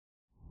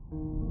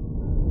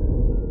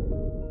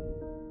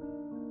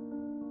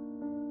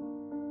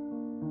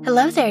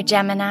Hello there,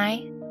 Gemini,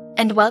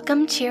 and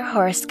welcome to your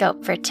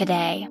horoscope for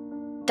today,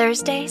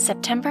 Thursday,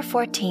 September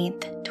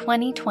 14th,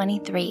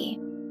 2023.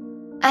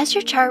 As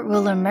your chart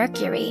ruler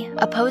Mercury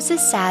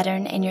opposes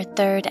Saturn in your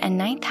 3rd and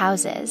 9th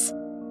houses,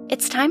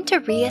 it's time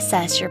to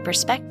reassess your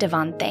perspective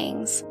on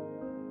things.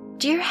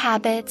 Do your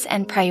habits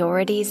and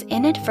priorities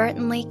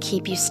inadvertently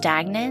keep you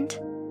stagnant?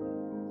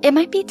 It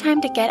might be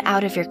time to get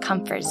out of your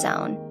comfort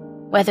zone,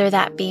 whether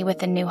that be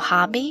with a new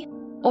hobby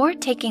or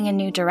taking a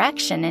new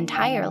direction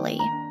entirely.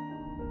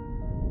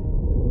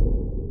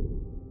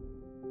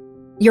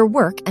 Your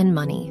work and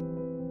money.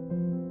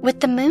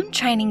 With the moon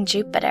trining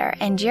Jupiter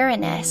and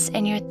Uranus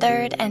in your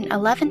 3rd and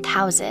 11th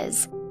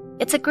houses,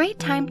 it's a great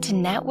time to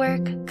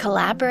network,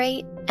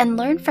 collaborate, and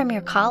learn from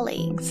your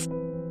colleagues.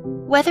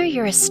 Whether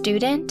you're a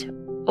student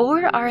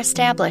or are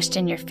established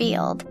in your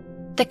field,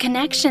 the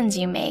connections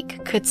you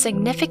make could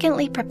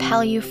significantly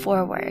propel you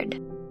forward.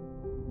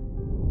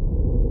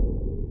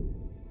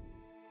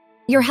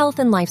 Your health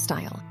and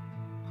lifestyle.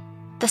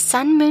 The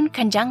Sun-Moon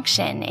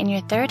conjunction in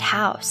your 3rd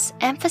house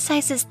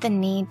emphasizes the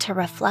need to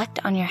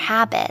reflect on your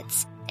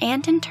habits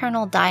and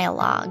internal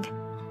dialogue.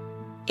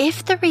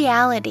 If the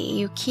reality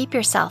you keep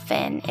yourself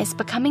in is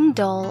becoming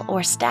dull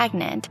or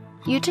stagnant,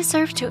 you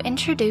deserve to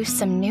introduce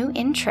some new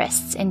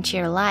interests into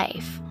your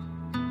life.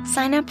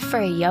 Sign up for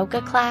a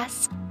yoga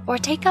class or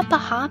take up a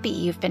hobby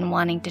you've been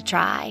wanting to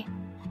try.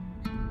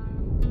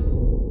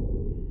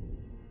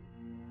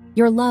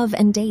 Your love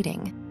and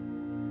dating.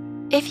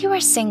 If you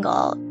are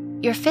single,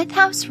 your 5th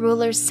house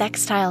ruler's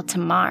sextile to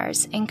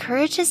Mars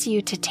encourages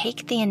you to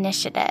take the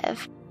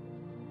initiative.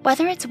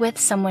 Whether it's with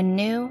someone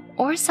new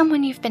or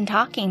someone you've been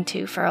talking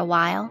to for a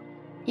while,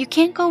 you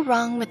can't go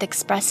wrong with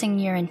expressing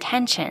your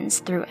intentions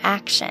through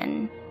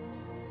action.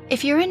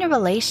 If you're in a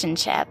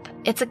relationship,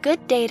 it's a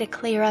good day to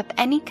clear up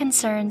any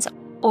concerns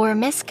or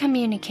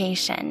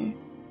miscommunication.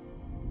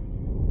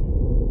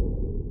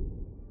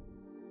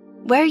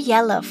 Wear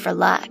yellow for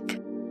luck.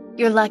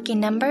 Your lucky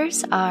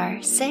numbers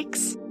are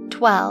 6,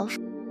 12,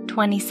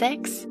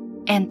 26,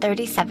 and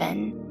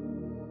 37.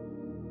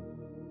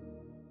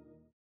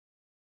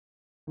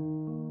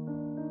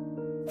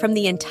 From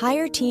the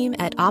entire team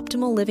at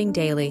Optimal Living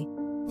Daily,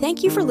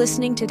 thank you for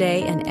listening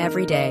today and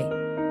every day.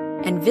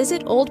 And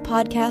visit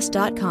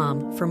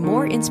oldpodcast.com for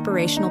more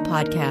inspirational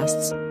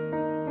podcasts.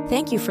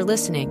 Thank you for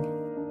listening.